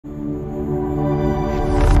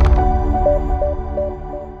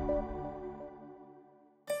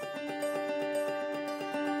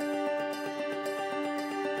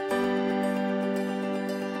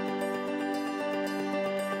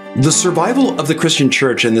The survival of the Christian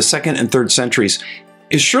church in the 2nd and 3rd centuries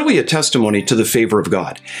is surely a testimony to the favor of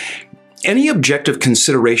God. Any objective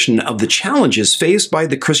consideration of the challenges faced by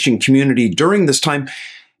the Christian community during this time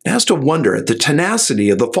has to wonder at the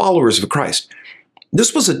tenacity of the followers of Christ.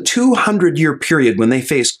 This was a 200-year period when they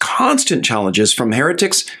faced constant challenges from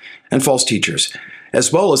heretics and false teachers,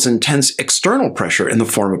 as well as intense external pressure in the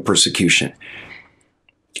form of persecution.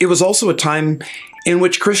 It was also a time in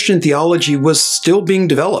which Christian theology was still being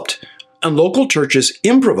developed, and local churches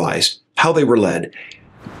improvised how they were led.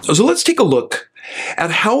 So let's take a look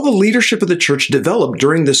at how the leadership of the church developed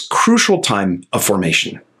during this crucial time of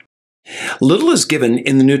formation. Little is given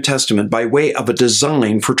in the New Testament by way of a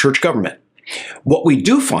design for church government. What we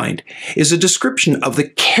do find is a description of the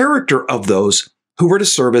character of those who were to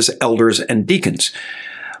serve as elders and deacons.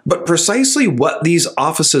 But precisely what these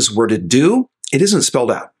offices were to do, it isn't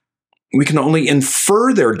spelled out. We can only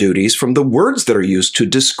infer their duties from the words that are used to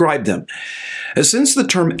describe them. Since the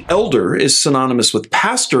term elder is synonymous with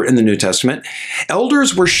pastor in the New Testament,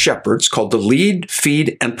 elders were shepherds called to lead,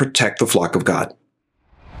 feed, and protect the flock of God.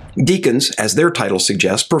 Deacons, as their title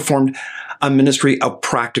suggests, performed a ministry of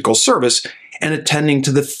practical service and attending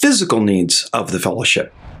to the physical needs of the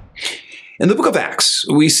fellowship. In the book of Acts,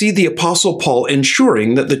 we see the Apostle Paul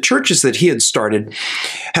ensuring that the churches that he had started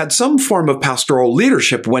had some form of pastoral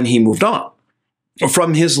leadership when he moved on.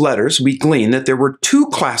 From his letters, we glean that there were two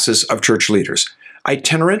classes of church leaders,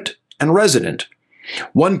 itinerant and resident.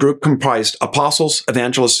 One group comprised apostles,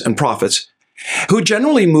 evangelists, and prophets, who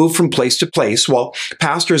generally moved from place to place, while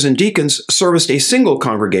pastors and deacons serviced a single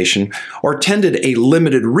congregation or tended a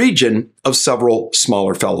limited region of several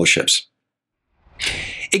smaller fellowships.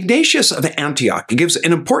 Ignatius of Antioch gives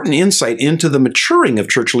an important insight into the maturing of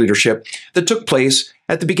church leadership that took place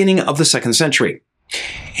at the beginning of the 2nd century.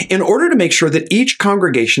 In order to make sure that each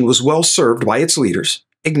congregation was well served by its leaders,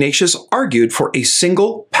 Ignatius argued for a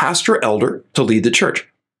single pastor-elder to lead the church,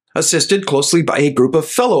 assisted closely by a group of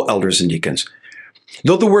fellow elders and deacons.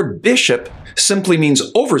 Though the word bishop simply means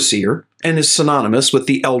overseer and is synonymous with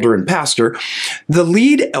the elder and pastor, the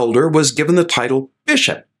lead elder was given the title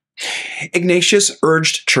bishop. Ignatius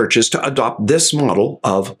urged churches to adopt this model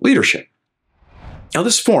of leadership. Now,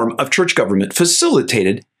 this form of church government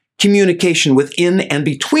facilitated communication within and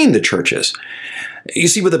between the churches. You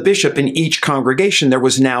see, with a bishop in each congregation, there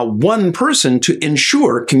was now one person to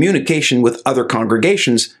ensure communication with other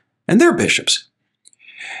congregations and their bishops.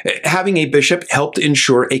 Having a bishop helped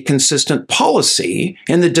ensure a consistent policy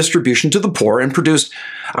in the distribution to the poor and produced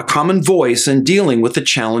a common voice in dealing with the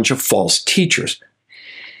challenge of false teachers.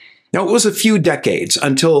 Now, it was a few decades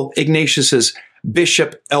until Ignatius's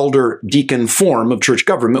bishop, elder, deacon form of church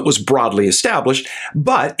government was broadly established,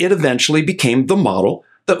 but it eventually became the model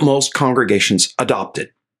that most congregations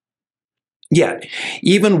adopted. Yet,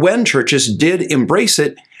 even when churches did embrace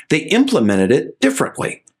it, they implemented it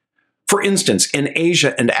differently. For instance, in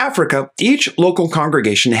Asia and Africa, each local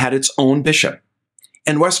congregation had its own bishop.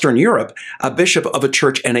 In Western Europe, a bishop of a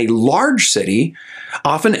church in a large city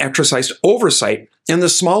often exercised oversight in the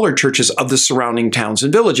smaller churches of the surrounding towns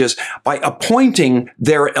and villages by appointing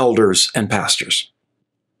their elders and pastors.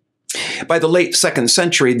 By the late 2nd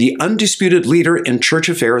century, the undisputed leader in church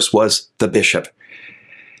affairs was the bishop.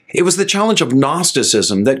 It was the challenge of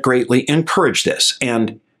Gnosticism that greatly encouraged this,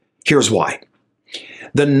 and here's why.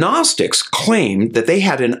 The Gnostics claimed that they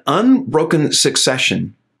had an unbroken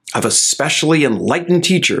succession of especially enlightened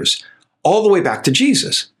teachers all the way back to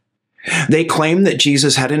Jesus. They claimed that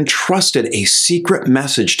Jesus had entrusted a secret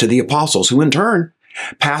message to the apostles, who in turn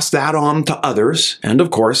passed that on to others, and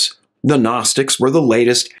of course, the Gnostics were the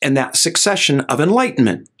latest in that succession of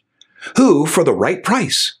enlightenment, who, for the right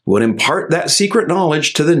price, would impart that secret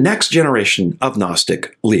knowledge to the next generation of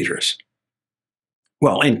Gnostic leaders.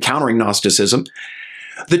 Well, in countering Gnosticism,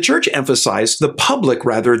 the church emphasized the public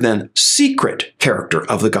rather than secret character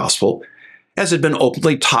of the gospel, as had been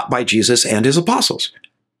openly taught by Jesus and his apostles.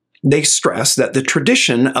 They stressed that the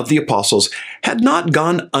tradition of the apostles had not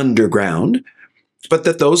gone underground, but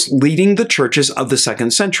that those leading the churches of the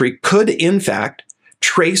 2nd century could, in fact,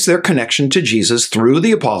 trace their connection to Jesus through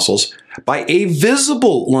the apostles by a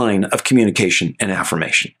visible line of communication and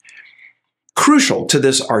affirmation. Crucial to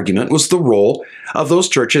this argument was the role of those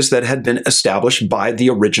churches that had been established by the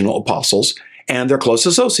original apostles and their close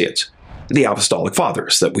associates, the apostolic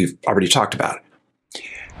fathers that we've already talked about.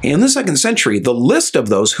 In the 2nd century, the list of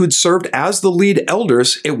those who'd served as the lead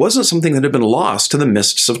elders, it wasn't something that had been lost to the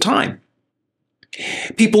mists of time.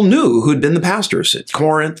 People knew who'd been the pastors at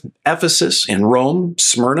Corinth, Ephesus, in Rome,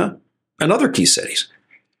 Smyrna, and other key cities.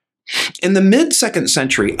 In the mid-2nd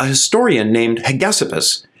century, a historian named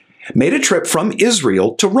Hegesippus made a trip from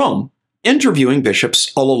Israel to Rome, interviewing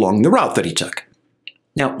bishops all along the route that he took.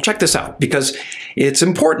 Now, check this out, because it's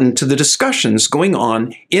important to the discussions going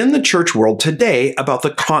on in the church world today about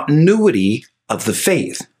the continuity of the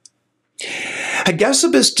faith.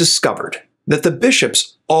 Hegesippus discovered that the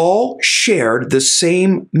bishops all shared the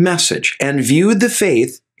same message and viewed the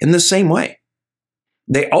faith in the same way.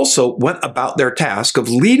 They also went about their task of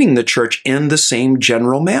leading the church in the same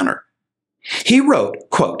general manner. He wrote,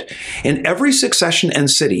 quote, "In every succession and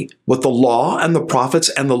city, what the law and the prophets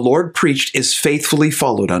and the Lord preached is faithfully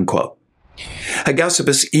followed," unquote.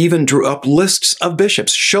 Hegesippus even drew up lists of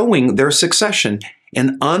bishops showing their succession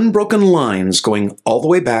in unbroken lines going all the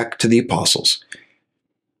way back to the apostles.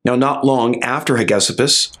 Now, not long after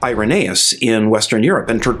Hegesippus, Irenaeus in Western Europe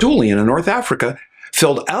and Tertullian in North Africa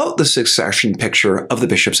filled out the succession picture of the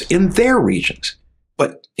bishops in their regions.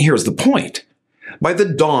 But here's the point. By the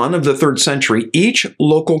dawn of the 3rd century, each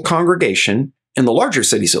local congregation, in the larger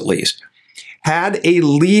cities at least, had a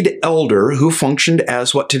lead elder who functioned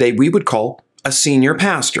as what today we would call a senior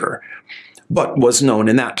pastor, but was known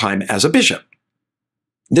in that time as a bishop.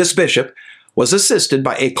 This bishop was assisted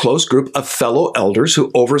by a close group of fellow elders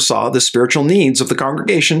who oversaw the spiritual needs of the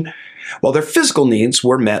congregation, while their physical needs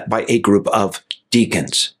were met by a group of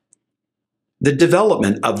deacons. The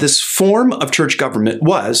development of this form of church government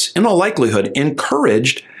was, in all likelihood,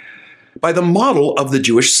 encouraged by the model of the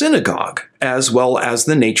Jewish synagogue, as well as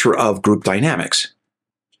the nature of group dynamics.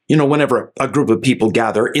 You know, whenever a group of people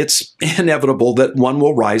gather, it's inevitable that one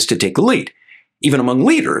will rise to take the lead. Even among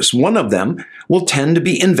leaders, one of them will tend to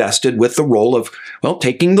be invested with the role of,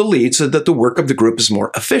 taking the lead so that the work of the group is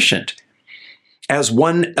more efficient. As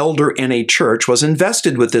one elder in a church was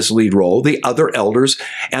invested with this lead role, the other elders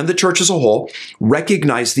and the church as a whole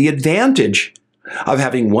recognized the advantage of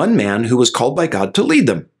having one man who was called by God to lead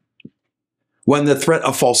them. When the threat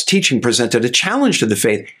of false teaching presented a challenge to the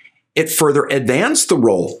faith, it further advanced the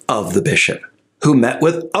role of the bishop, who met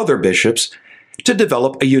with other bishops to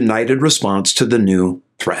develop a united response to the new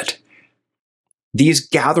threat. These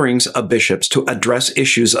gatherings of bishops to address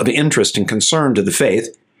issues of interest and concern to the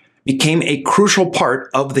faith became a crucial part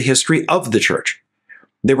of the history of the church.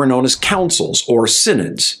 They were known as councils or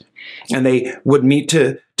synods, and they would meet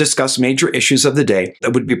to discuss major issues of the day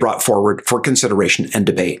that would be brought forward for consideration and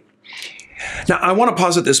debate. Now, I want to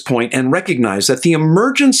pause at this point and recognize that the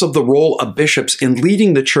emergence of the role of bishops in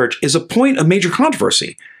leading the church is a point of major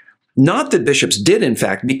controversy. Not that bishops did, in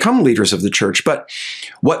fact, become leaders of the church, but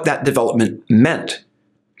what that development meant.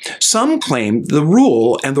 Some claim the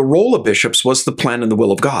rule and the role of bishops was the plan and the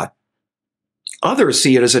will of God. Others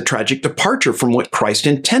see it as a tragic departure from what Christ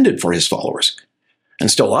intended for his followers. And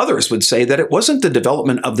still others would say that it wasn't the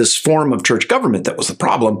development of this form of church government that was the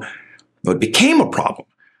problem. What became a problem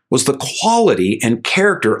was the quality and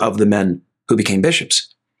character of the men who became bishops.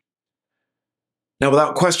 Now,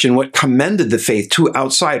 without question, what commended the faith to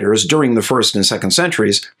outsiders during the 1st and 2nd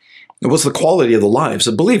centuries was the quality of the lives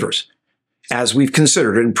of believers. As we've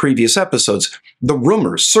considered in previous episodes, the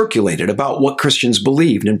rumors circulated about what Christians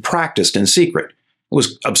believed and practiced in secret. It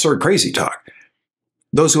was absurd, crazy talk.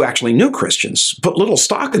 Those who actually knew Christians put little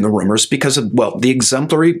stock in the rumors because of, the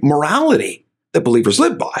exemplary morality that believers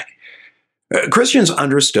lived by. Christians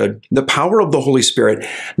understood the power of the Holy Spirit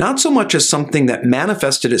not so much as something that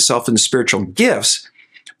manifested itself in spiritual gifts,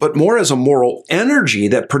 but more as a moral energy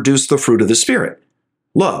that produced the fruit of the Spirit.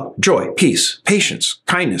 Love, joy, peace, patience,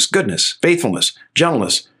 kindness, goodness, faithfulness,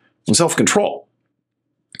 gentleness, and self-control.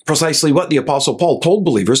 Precisely what the Apostle Paul told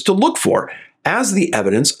believers to look for as the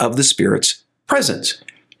evidence of the Spirit's presence.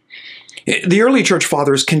 The early church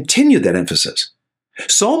fathers continued that emphasis.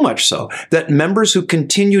 So much so that members who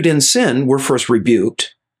continued in sin were first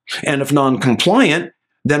rebuked, and if non-compliant,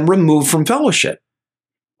 then removed from fellowship.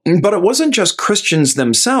 But it wasn't just Christians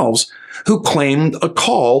themselves who claimed a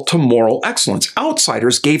call to moral excellence.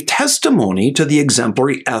 Outsiders gave testimony to the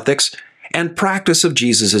exemplary ethics and practice of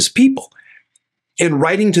Jesus' people. In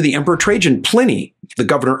writing to the Emperor Trajan, Pliny, the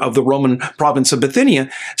governor of the Roman province of Bithynia,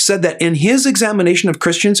 said that in his examination of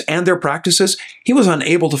Christians and their practices, he was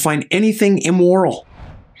unable to find anything immoral.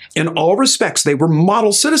 In all respects, they were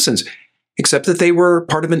model citizens, except that they were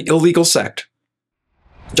part of an illegal sect.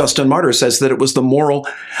 Justin Martyr says that it was the moral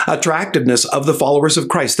attractiveness of the followers of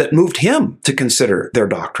Christ that moved him to consider their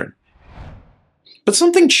doctrine. But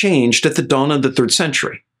something changed at the dawn of the 3rd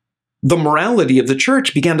century. The morality of the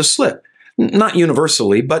church began to slip, not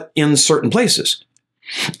universally, but in certain places.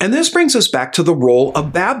 And this brings us back to the role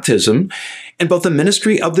of baptism in both the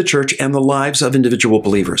ministry of the church and the lives of individual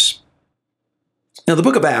believers. Now, the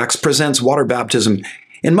book of Acts presents water baptism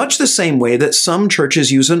in much the same way that some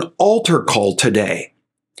churches use an altar call today.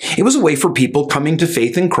 It was a way for people coming to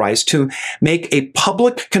faith in Christ to make a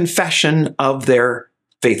public confession of their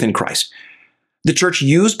faith in Christ. The church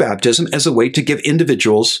used baptism as a way to give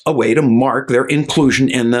individuals a way to mark their inclusion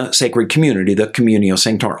in the sacred community, the Communio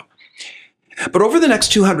Sanctorum. But over the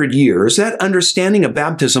next 200 years, that understanding of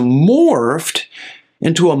baptism morphed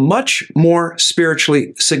into a much more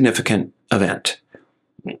spiritually significant event.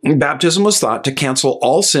 Baptism was thought to cancel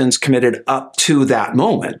all sins committed up to that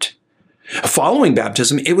moment. Following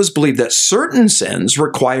baptism, it was believed that certain sins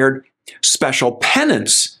required special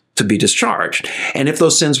penance to be discharged. And if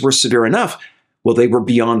those sins were severe enough, well, they were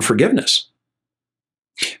beyond forgiveness.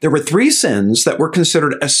 There were 3 sins that were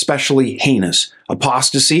considered especially heinous: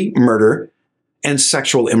 apostasy, murder, and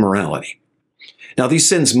sexual immorality. Now, these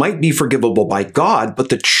sins might be forgivable by God, but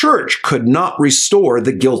the church could not restore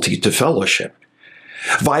the guilty to fellowship.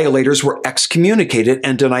 Violators were excommunicated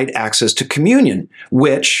and denied access to communion,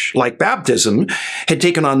 which, like baptism, had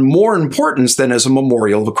taken on more importance than as a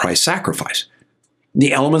memorial of Christ's sacrifice.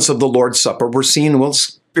 The elements of the Lord's Supper were seen as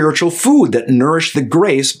spiritual food that nourished the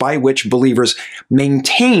grace by which believers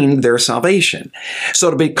maintained their salvation. So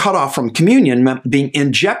to be cut off from communion meant being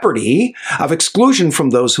in jeopardy of exclusion from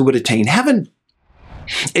those who would attain heaven.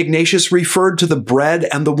 Ignatius referred to the bread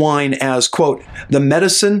and the wine as, quote, the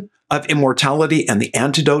medicine of immortality and the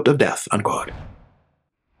antidote of death, unquote.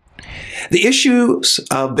 The issues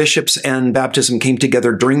of bishops and baptism came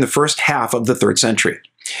together during the first half of the 3rd century.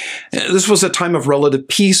 This was a time of relative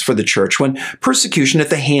peace for the church when persecution at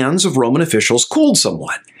the hands of Roman officials cooled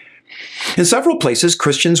somewhat. In several places,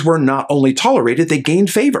 Christians were not only tolerated, they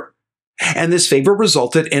gained favor. And this favor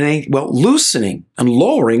resulted in a, loosening and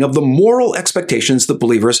lowering of the moral expectations that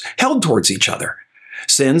believers held towards each other.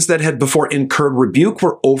 Sins that had before incurred rebuke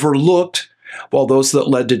were overlooked, while those that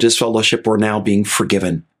led to disfellowship were now being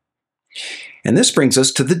forgiven. And this brings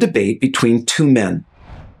us to the debate between 2 men,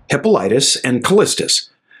 Hippolytus and Callistus,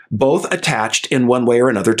 both attached in one way or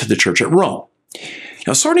another to the church at Rome.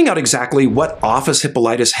 Now, sorting out exactly what office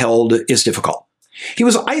Hippolytus held is difficult. He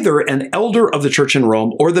was either an elder of the church in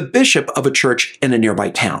Rome or the bishop of a church in a nearby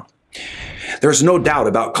town. There's no doubt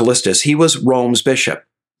about Callistus. He was Rome's bishop,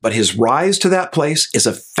 but his rise to that place is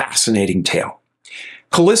a fascinating tale.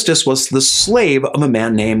 Callistus was the slave of a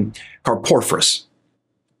man named Carporphyrus.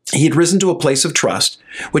 He had risen to a place of trust,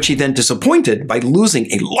 which he then disappointed by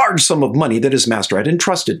losing a large sum of money that his master had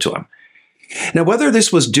entrusted to him. Now, whether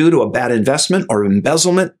this was due to a bad investment or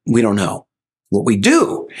embezzlement, we don't know. What we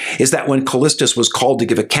do is that when Callistus was called to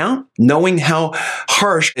give account, knowing how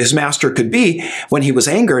harsh his master could be, when he was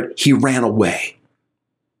angered, he ran away.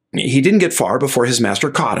 He didn't get far before his master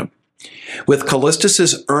caught him. With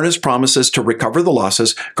Callistus's earnest promises to recover the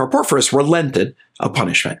losses, Carporphyrus relented of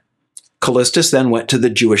punishment. Callistus then went to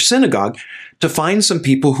the Jewish synagogue to find some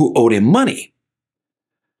people who owed him money.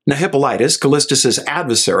 Now, Hippolytus, Callistus's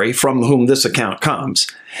adversary, from whom this account comes,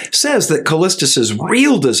 says that Callistus's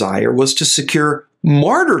real desire was to secure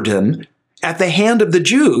martyrdom at the hand of the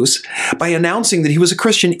Jews by announcing that he was a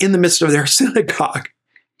Christian in the midst of their synagogue.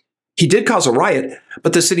 He did cause a riot,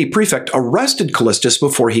 but the city prefect arrested Callistus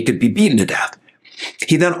before he could be beaten to death.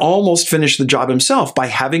 He then almost finished the job himself by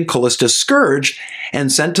having Callistus scourged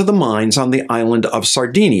and sent to the mines on the island of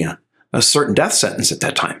Sardinia, a certain death sentence at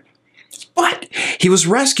that time. But he was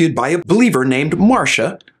rescued by a believer named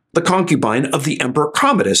Marcia, the concubine of the Emperor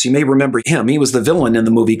Commodus. You may remember him. He was the villain in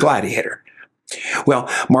the movie Gladiator. Well,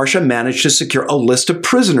 Marcia managed to secure a list of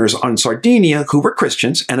prisoners on Sardinia who were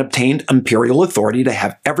Christians and obtained imperial authority to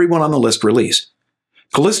have everyone on the list released.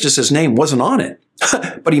 Callistus's name wasn't on it,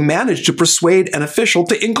 but he managed to persuade an official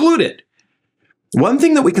to include it. One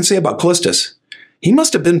thing that we can say about Callistus, he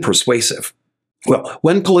must have been persuasive. Well,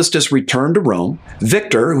 when Callistus returned to Rome,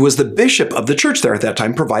 Victor, who was the bishop of the church there at that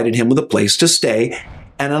time, provided him with a place to stay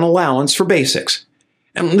and an allowance for basics.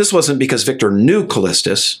 And this wasn't because Victor knew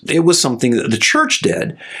Callistus. It was something that the church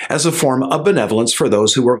did as a form of benevolence for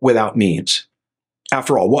those who were without means.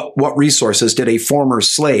 After all, what resources did a former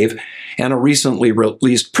slave and a recently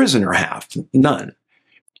released prisoner have? None.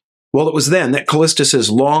 Well, it was then that Callistus's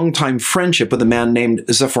longtime friendship with a man named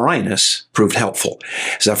Zephyrinus proved helpful.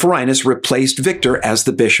 Zephyrinus replaced Victor as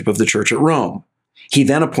the bishop of the church at Rome. He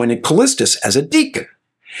then appointed Callistus as a deacon.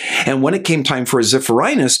 And when it came time for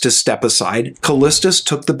Zephyrinus to step aside, Callistus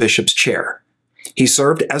took the bishop's chair. He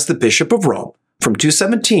served as the bishop of Rome from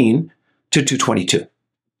 217 to 222.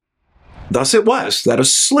 Thus it was that a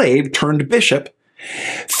slave turned bishop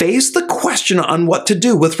faced the question on what to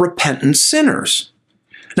do with repentant sinners.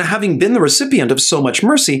 Now, having been the recipient of so much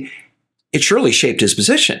mercy, it surely shaped his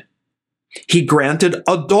position. He granted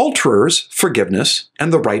adulterers forgiveness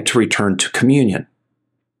and the right to return to communion.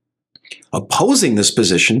 Opposing this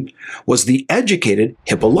position was the educated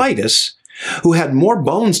Hippolytus, who had more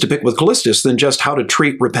bones to pick with Callistus than just how to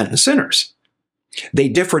treat repentant sinners. They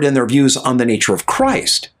differed in their views on the nature of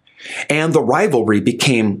Christ, and the rivalry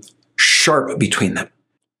became sharp between them.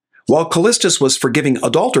 While Callistus was forgiving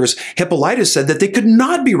adulterers, Hippolytus said that they could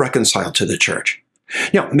not be reconciled to the church.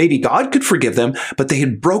 Now, maybe God could forgive them, but they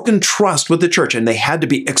had broken trust with the church and they had to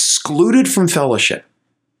be excluded from fellowship.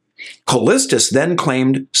 Callistus then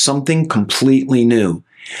claimed something completely new,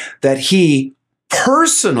 that he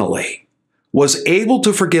personally was able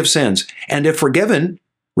to forgive sins, and if forgiven,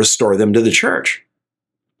 restore them to the church.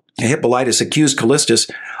 Hippolytus accused Callistus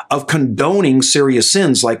of condoning serious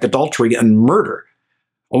sins like adultery and murder.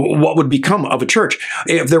 What would become of a church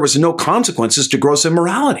if there was no consequences to gross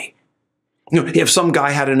immorality? If some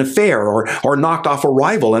guy had an affair or knocked off a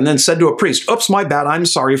rival and then said to a priest, "Oops, my bad, I'm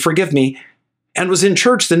sorry, forgive me," and was in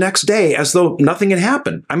church the next day as though nothing had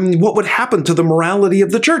happened. I mean, what would happen to the morality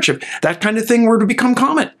of the church if that kind of thing were to become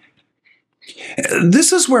common?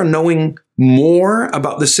 This is where knowing more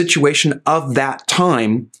about the situation of that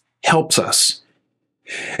time helps us.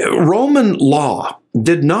 Roman law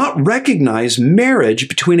did not recognize marriage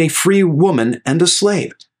between a free woman and a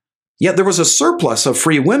slave. Yet there was a surplus of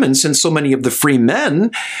free women since so many of the free men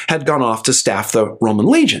had gone off to staff the Roman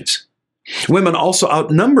legions. Women also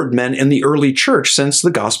outnumbered men in the early church since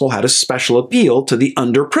the gospel had a special appeal to the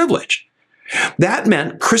underprivileged. That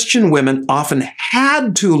meant Christian women often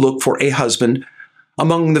had to look for a husband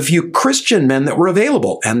among the few Christian men that were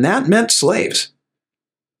available, and that meant slaves.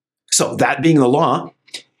 So that being the law,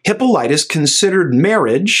 Hippolytus considered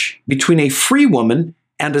marriage between a free woman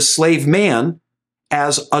and a slave man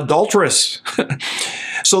as adulterous.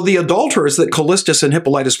 So the adulterers that Callistus and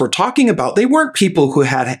Hippolytus were talking about, they weren't people who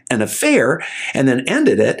had an affair and then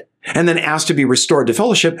ended it and then asked to be restored to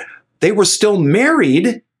fellowship. They were still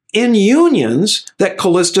married in unions that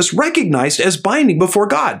Callistus recognized as binding before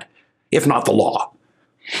God, if not the law.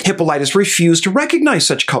 Hippolytus refused to recognize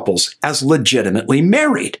such couples as legitimately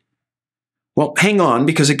married. Well, hang on,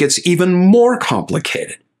 because it gets even more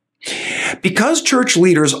complicated. Because church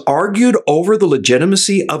leaders argued over the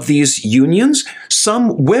legitimacy of these unions,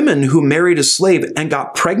 some women who married a slave and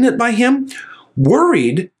got pregnant by him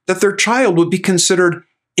worried that their child would be considered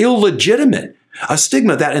illegitimate, a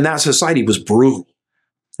stigma that in that society was brutal.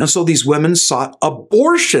 And so these women sought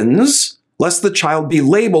abortions lest the child be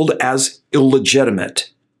labeled as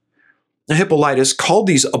illegitimate. Now, Hippolytus called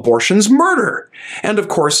these abortions murder and, of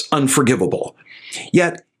course, unforgivable.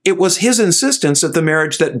 Yet, it was his insistence that the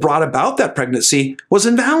marriage that brought about that pregnancy was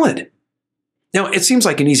invalid. Now, it seems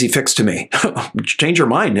like an easy fix to me. Change your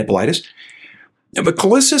mind, Hippolytus. But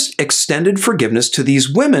Callistus extended forgiveness to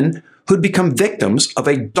these women who'd become victims of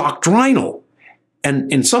a doctrinal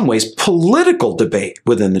and, in some ways, political debate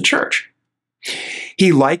within the church.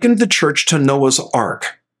 He likened the church to Noah's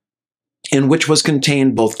Ark, in which was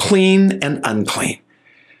contained both clean and unclean.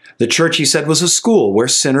 The church, he said, was a school where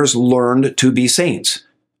sinners learned to be saints,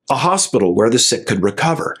 a hospital where the sick could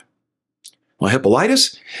recover. Well,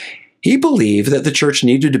 Hippolytus, he believed that the church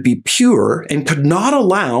needed to be pure and could not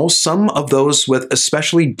allow some of those with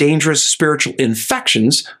especially dangerous spiritual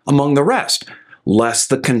infections among the rest, lest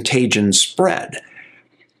the contagion spread.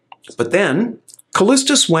 But then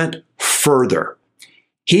Callistus went further.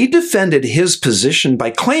 He defended his position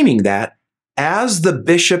by claiming that, as the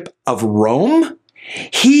Bishop of Rome,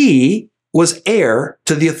 he was heir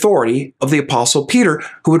to the authority of the Apostle Peter,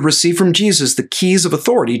 who had received from Jesus the keys of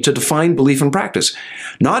authority to define belief and practice,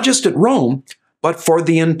 not just at Rome, but for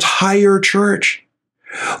the entire church.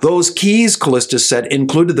 Those keys, Callistus said,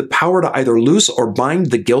 included the power to either loose or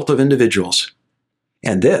bind the guilt of individuals.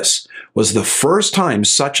 And this was the first time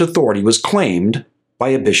such authority was claimed by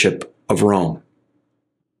a bishop of Rome.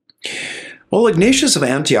 Well, Ignatius of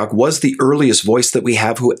Antioch was the earliest voice that we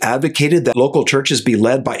have who advocated that local churches be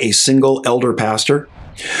led by a single elder pastor,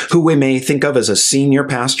 who we may think of as a senior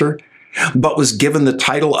pastor, but was given the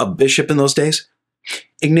title of bishop in those days.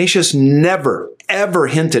 Ignatius never, ever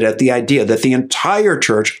hinted at the idea that the entire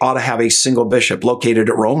church ought to have a single bishop located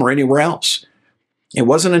at Rome or anywhere else. It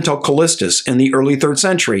wasn't until Callistus in the early 3rd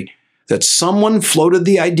century that someone floated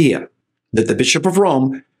the idea that the Bishop of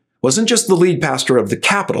Rome wasn't just the lead pastor of the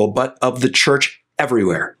capital, but of the church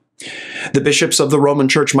everywhere. The bishops of the Roman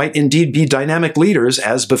Church might indeed be dynamic leaders,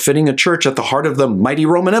 as befitting a church at the heart of the mighty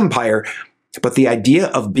Roman Empire, but the idea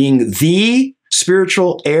of being the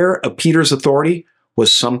spiritual heir of Peter's authority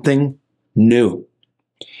was something new.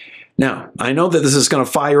 Now, I know that this is going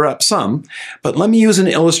to fire up some, but let me use an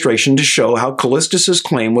illustration to show how Callistus's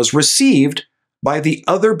claim was received by the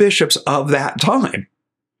other bishops of that time.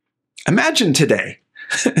 Imagine today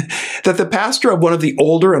that the pastor of one of the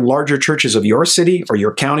older and larger churches of your city or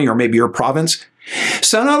your county or maybe your province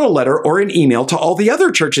sent out a letter or an email to all the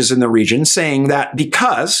other churches in the region saying that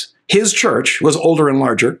because his church was older and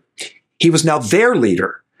larger, he was now their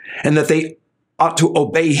leader and that they ought to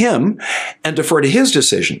obey him and defer to his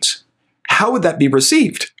decisions. How would that be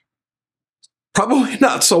received? Probably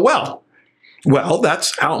not so well. Well,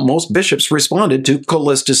 that's how most bishops responded to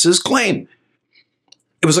Callistus's claim.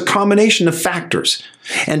 It was a combination of factors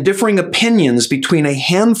and differing opinions between a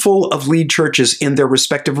handful of lead churches in their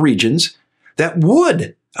respective regions that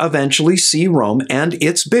would eventually see Rome and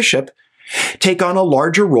its bishop take on a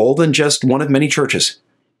larger role than just one of many churches.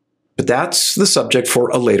 But that's the subject for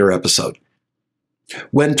a later episode.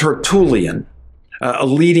 When Tertullian, a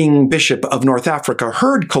leading bishop of North Africa,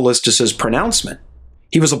 heard Callistus's pronouncement,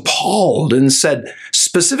 he was appalled and said,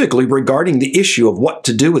 specifically regarding the issue of what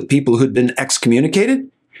to do with people who'd been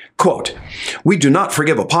excommunicated, quote, "We do not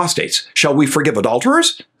forgive apostates. Shall we forgive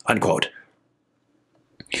adulterers?" Unquote.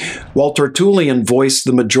 While Tertullian voiced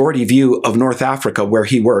the majority view of North Africa where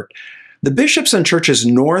he worked, the bishops and churches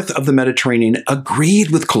north of the Mediterranean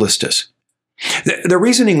agreed with Callistus. Their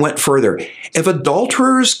reasoning went further. If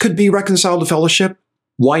adulterers could be reconciled to fellowship,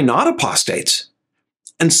 why not apostates?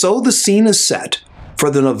 And so the scene is set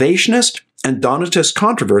for the Novatianist and Donatist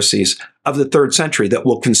controversies of the 3rd century that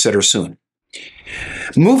we'll consider soon.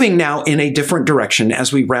 Moving now in a different direction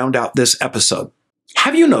as we round out this episode.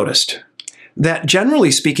 Have you noticed that,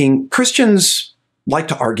 generally speaking, Christians like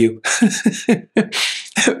to argue?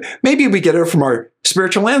 Maybe we get it from our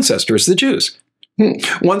spiritual ancestors, the Jews.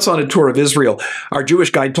 Once on a tour of Israel, our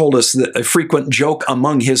Jewish guide told us that a frequent joke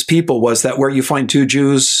among his people was that where you find 2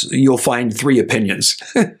 Jews, you'll find 3 opinions.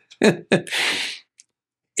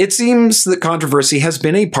 It seems that controversy has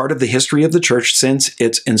been a part of the history of the church since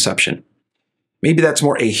its inception. Maybe that's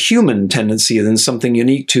more a human tendency than something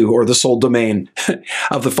unique to or the sole domain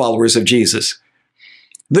of the followers of Jesus.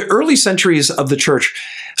 The early centuries of the church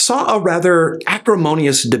saw a rather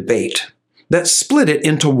acrimonious debate that split it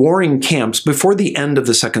into warring camps before the end of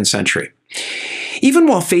the 2nd century. Even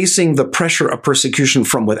while facing the pressure of persecution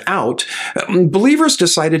from without, believers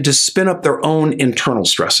decided to spin up their own internal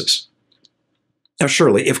stresses. Now,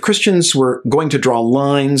 surely, if Christians were going to draw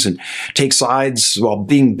lines and take sides while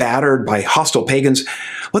being battered by hostile pagans,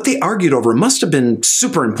 what they argued over must have been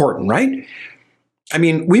super important, right? I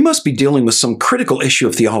mean, we must be dealing with some critical issue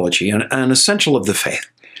of theology, an essential of the faith.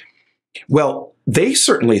 Well, they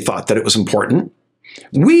certainly thought that it was important.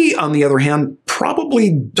 We, on the other hand,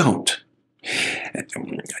 probably don't.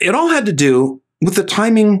 It all had to do with the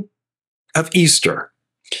timing of Easter.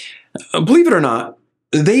 Believe it or not,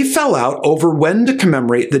 they fell out over when to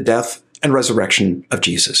commemorate the death and resurrection of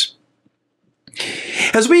Jesus.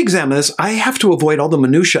 As we examine this, I have to avoid all the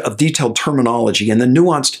minutiae of detailed terminology and the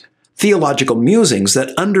nuanced theological musings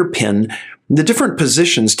that underpin the different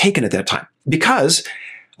positions taken at that time, because,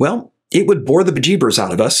 well, it would bore the bejeebers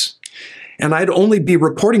out of us, and I'd only be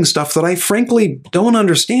reporting stuff that I frankly don't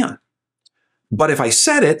understand. But if I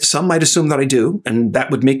said it, some might assume that I do, and that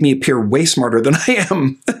would make me appear way smarter than I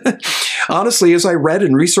am. Honestly, as I read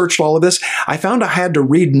and researched all of this, I found I had to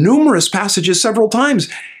read numerous passages several times,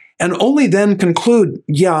 and only then conclude,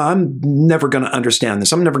 yeah, I'm never going to understand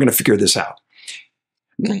this. I'm never going to figure this out.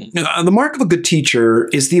 The mark of a good teacher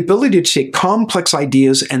is the ability to take complex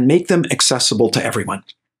ideas and make them accessible to everyone.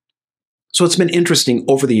 So it's been interesting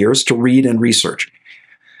over the years to read and research.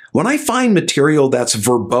 When I find material that's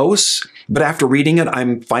verbose, but after reading it,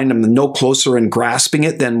 I find I'm no closer in grasping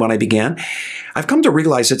it than when I began, I've come to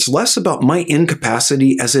realize it's less about my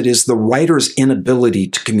incapacity as it is the writer's inability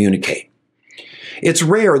to communicate. It's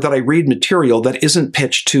rare that I read material that isn't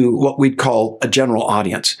pitched to what we'd call a general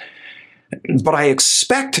audience. But I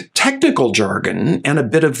expect technical jargon and a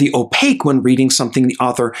bit of the opaque when reading something the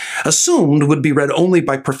author assumed would be read only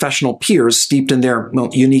by professional peers steeped in their,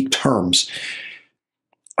 unique terms.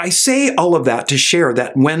 I say all of that to share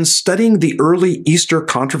that when studying the early Easter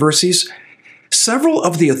controversies, several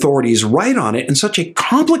of the authorities write on it in such a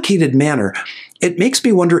complicated manner, it makes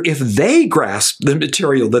me wonder if they grasp the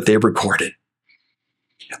material that they recorded.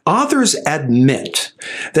 Authors admit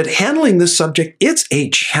that handling this subject, it's a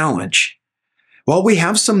challenge. While we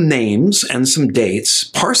have some names and some dates,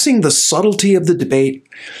 parsing the subtlety of the debate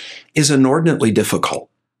is inordinately difficult.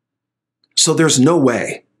 So there's no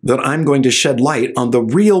way that I'm going to shed light on the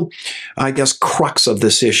real, crux of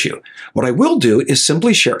this issue. What I will do is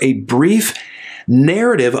simply share a brief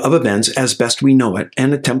narrative of events as best we know it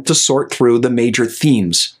and attempt to sort through the major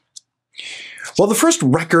themes. Well, the first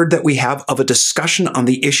record that we have of a discussion on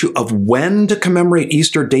the issue of when to commemorate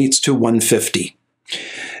Easter dates to 150.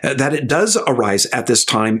 That it does arise at this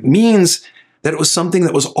time means that it was something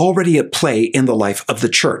that was already at play in the life of the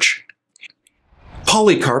church.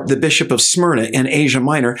 Polycarp, the bishop of Smyrna in Asia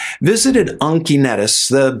Minor, visited Ignatius,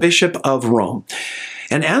 the bishop of Rome.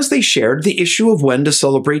 And as they shared, the issue of when to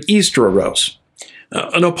celebrate Easter arose.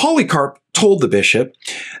 Now, Polycarp told the bishop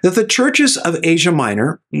that the churches of Asia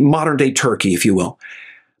Minor, modern-day Turkey, if you will,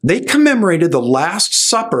 they commemorated the Last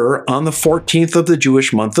Supper on the 14th of the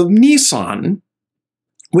Jewish month of Nisan,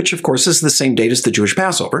 which, of course, is the same date as the Jewish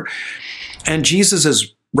Passover, and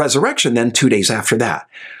Jesus' resurrection then 2 days after that.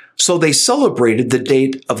 So they celebrated the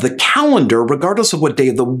date of the calendar, regardless of what day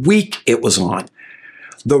of the week it was on.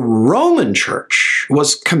 The Roman Church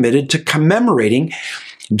was committed to commemorating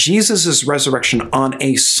Jesus' resurrection on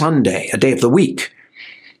a Sunday, a day of the week.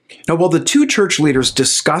 Now, while the two church leaders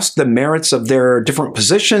discussed the merits of their different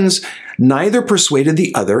positions, neither persuaded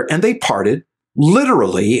the other, and they parted,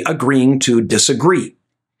 literally agreeing to disagree.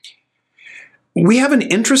 We have an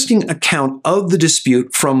interesting account of the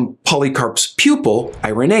dispute from Polycarp's pupil,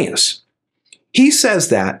 Irenaeus. He says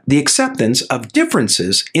that the acceptance of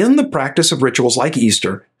differences in the practice of rituals like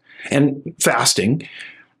Easter and fasting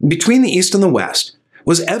between the East and the West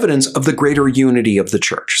was evidence of the greater unity of the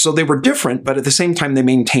church. So they were different, but at the same time, they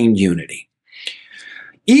maintained unity.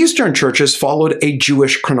 Eastern churches followed a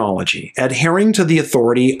Jewish chronology, adhering to the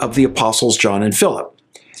authority of the apostles John and Philip.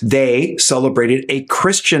 They celebrated a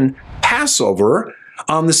Christian Passover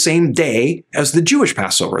on the same day as the Jewish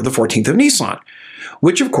Passover, the 14th of Nisan,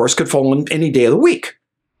 which of course could fall on any day of the week.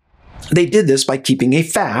 They did this by keeping a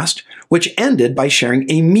fast, which ended by sharing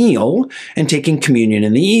a meal and taking communion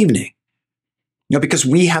in the evening. Now, because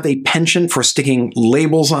we have a penchant for sticking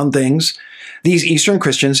labels on things, these Eastern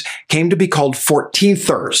Christians came to be called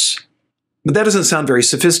 14thers. But that doesn't sound very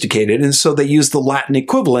sophisticated, and so they used the Latin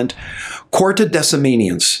equivalent,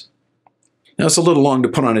 Quartadecimanians. Now, it's a little long to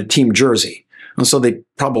put on a team jersey, and so they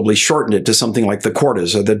probably shortened it to something like the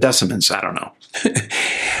quartas or the decimants, I don't know.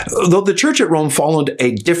 Though the church at Rome followed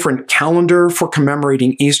a different calendar for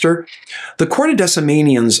commemorating Easter, the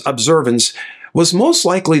Quartadecimanians' observance was most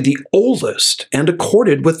likely the oldest and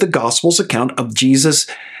accorded with the Gospel's account of Jesus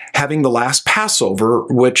having the last Passover,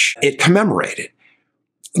 which it commemorated.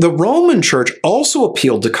 The Roman Church also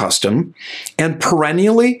appealed to custom and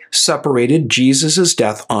perennially separated Jesus'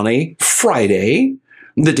 death on a Friday,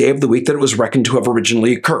 the day of the week that it was reckoned to have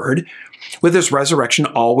originally occurred, with his resurrection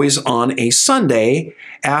always on a Sunday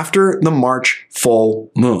after the March full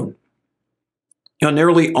moon. Now,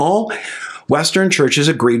 nearly all Western churches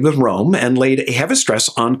agreed with Rome and laid a heavy stress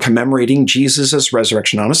on commemorating Jesus'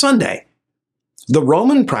 resurrection on a Sunday. The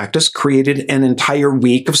Roman practice created an entire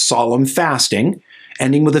week of solemn fasting,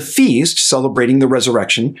 ending with a feast celebrating the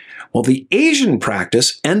resurrection, while the Asian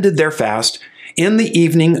practice ended their fast in the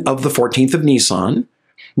evening of the 14th of Nisan,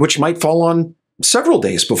 which might fall on several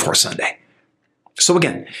days before Sunday. So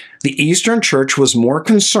again, the Eastern Church was more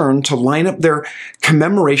concerned to line up their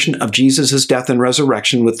commemoration of Jesus' death and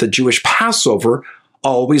resurrection with the Jewish Passover,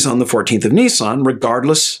 always on the 14th of Nisan,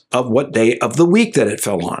 regardless of what day of the week that it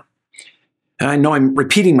fell on. And I know I'm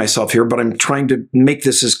repeating myself here, but I'm trying to make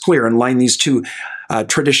this as clear and line these two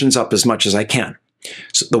traditions up as much as I can.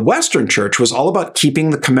 So the Western Church was all about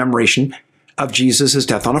keeping the commemoration of Jesus'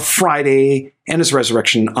 death on a Friday and his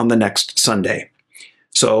resurrection on the next Sunday.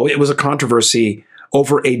 So it was a controversy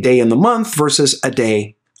over a day in the month versus a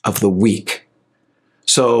day of the week.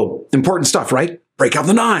 So important stuff, right? Break out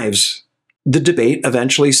the knives. The debate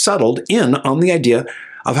eventually settled in on the idea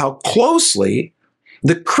of how closely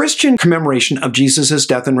the Christian commemoration of Jesus'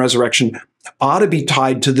 death and resurrection ought to be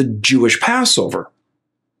tied to the Jewish Passover.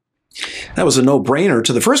 That was a no-brainer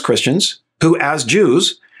to the first Christians, who, as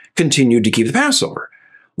Jews, continued to keep the Passover,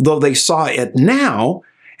 though they saw it now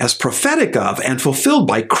as prophetic of and fulfilled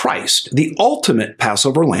by Christ, the ultimate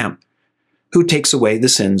Passover lamb, who takes away the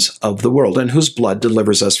sins of the world and whose blood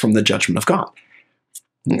delivers us from the judgment of God.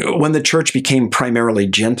 When the church became primarily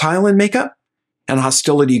Gentile in makeup, and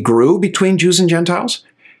hostility grew between Jews and Gentiles,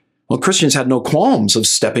 well, Christians had no qualms of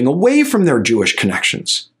stepping away from their Jewish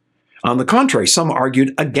connections. On the contrary, some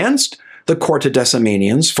argued against the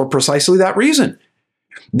Quartadecimanians for precisely that reason.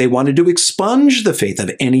 They wanted to expunge the faith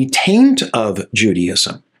of any taint of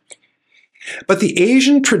Judaism. But the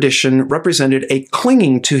Asian tradition represented a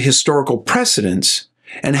clinging to historical precedents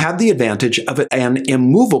and had the advantage of an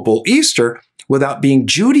immovable Easter without being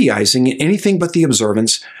Judaizing in anything but the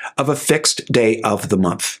observance of a fixed day of the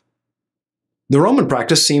month. The Roman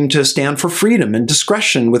practice seemed to stand for freedom and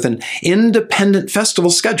discretion with an independent festival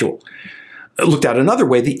schedule. Looked at another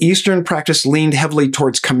way, the Eastern practice leaned heavily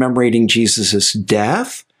towards commemorating Jesus'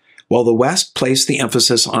 death, while the West placed the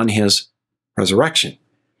emphasis on his resurrection.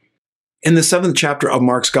 In the 7th chapter of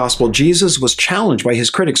Mark's Gospel, Jesus was challenged by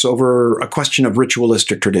his critics over a question of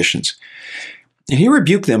ritualistic traditions. And he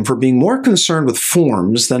rebuked them for being more concerned with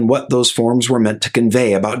forms than what those forms were meant to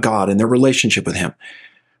convey about God and their relationship with him.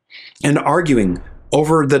 And arguing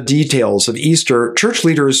over the details of Easter, church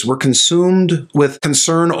leaders were consumed with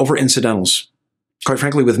concern over incidentals, quite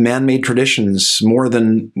frankly, with man-made traditions more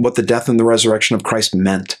than what the death and the resurrection of Christ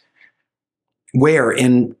meant. Where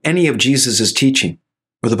in any of Jesus' teaching,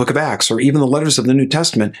 or the book of Acts, or even the letters of the New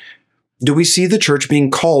Testament, do we see the church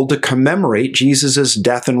being called to commemorate Jesus'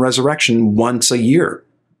 death and resurrection once a year?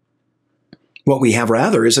 What we have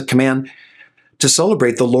rather is a command to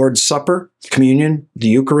celebrate the Lord's Supper, communion, the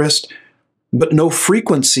Eucharist, but no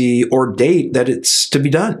frequency or date that it's to be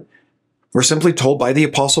done. We're simply told by the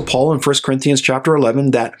Apostle Paul in 1 Corinthians chapter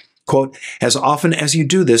 11 that, quote, as often as you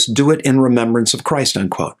do this, do it in remembrance of Christ,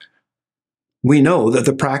 unquote. We know that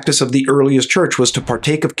the practice of the earliest church was to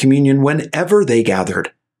partake of communion whenever they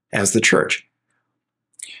gathered as the church.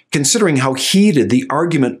 Considering how heated the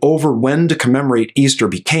argument over when to commemorate Easter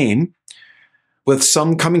became, with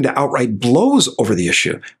some coming to outright blows over the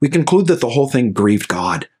issue, we conclude that the whole thing grieved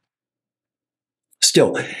God.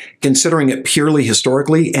 Still, considering it purely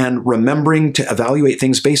historically and remembering to evaluate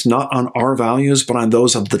things based not on our values but on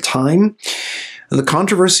those of the time, the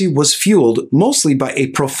controversy was fueled mostly by a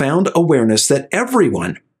profound awareness that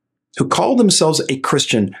everyone who called themselves a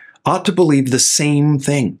Christian ought to believe the same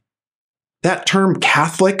thing. That term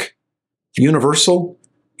Catholic, universal,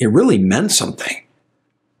 it really meant something.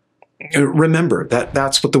 Remember,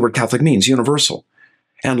 that's what the word Catholic means, universal.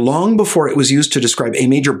 And long before it was used to describe a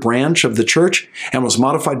major branch of the church and was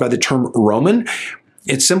modified by the term Roman,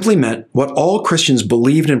 it simply meant what all Christians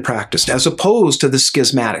believed and practiced, as opposed to the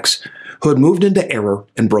schismatics who had moved into error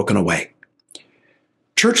and broken away.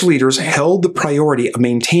 Church leaders held the priority of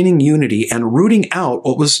maintaining unity and rooting out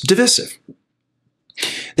what was divisive.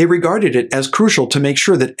 They regarded it as crucial to make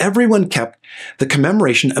sure that everyone kept the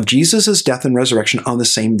commemoration of Jesus' death and resurrection on the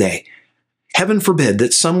same day. Heaven forbid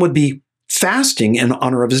that some would be fasting in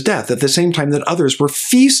honor of his death at the same time that others were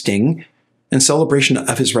feasting in celebration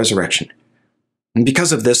of his resurrection. And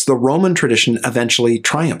because of this, the Roman tradition eventually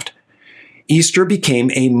triumphed. Easter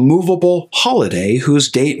became a movable holiday whose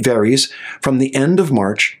date varies from the end of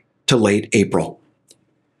March to late April.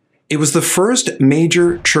 It was the first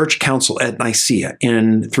major church council at Nicaea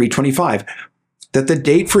in 325 that the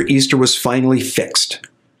date for Easter was finally fixed.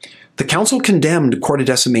 The council condemned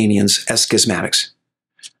Quartadecimanians as schismatics.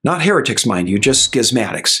 Not heretics, mind you, just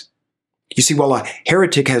schismatics. You see, while a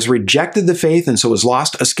heretic has rejected the faith and so is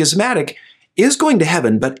lost, a schismatic is going to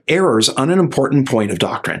heaven but errs on an important point of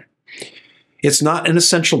doctrine. It's not an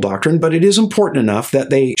essential doctrine, but it is important enough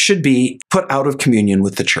that they should be put out of communion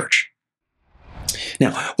with the church.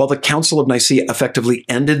 Now, while the Council of Nicaea effectively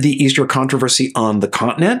ended the Easter controversy on the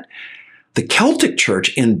continent, the Celtic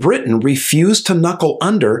Church in Britain refused to knuckle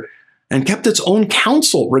under and kept its own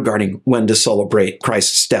council regarding when to celebrate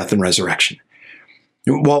Christ's death and resurrection.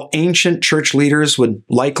 While ancient church leaders would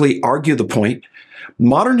likely argue the point,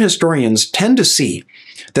 modern historians tend to see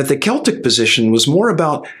that the Celtic position was more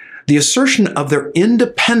about the assertion of their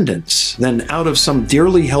independence than out of some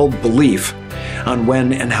dearly held belief on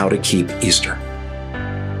when and how to keep Easter.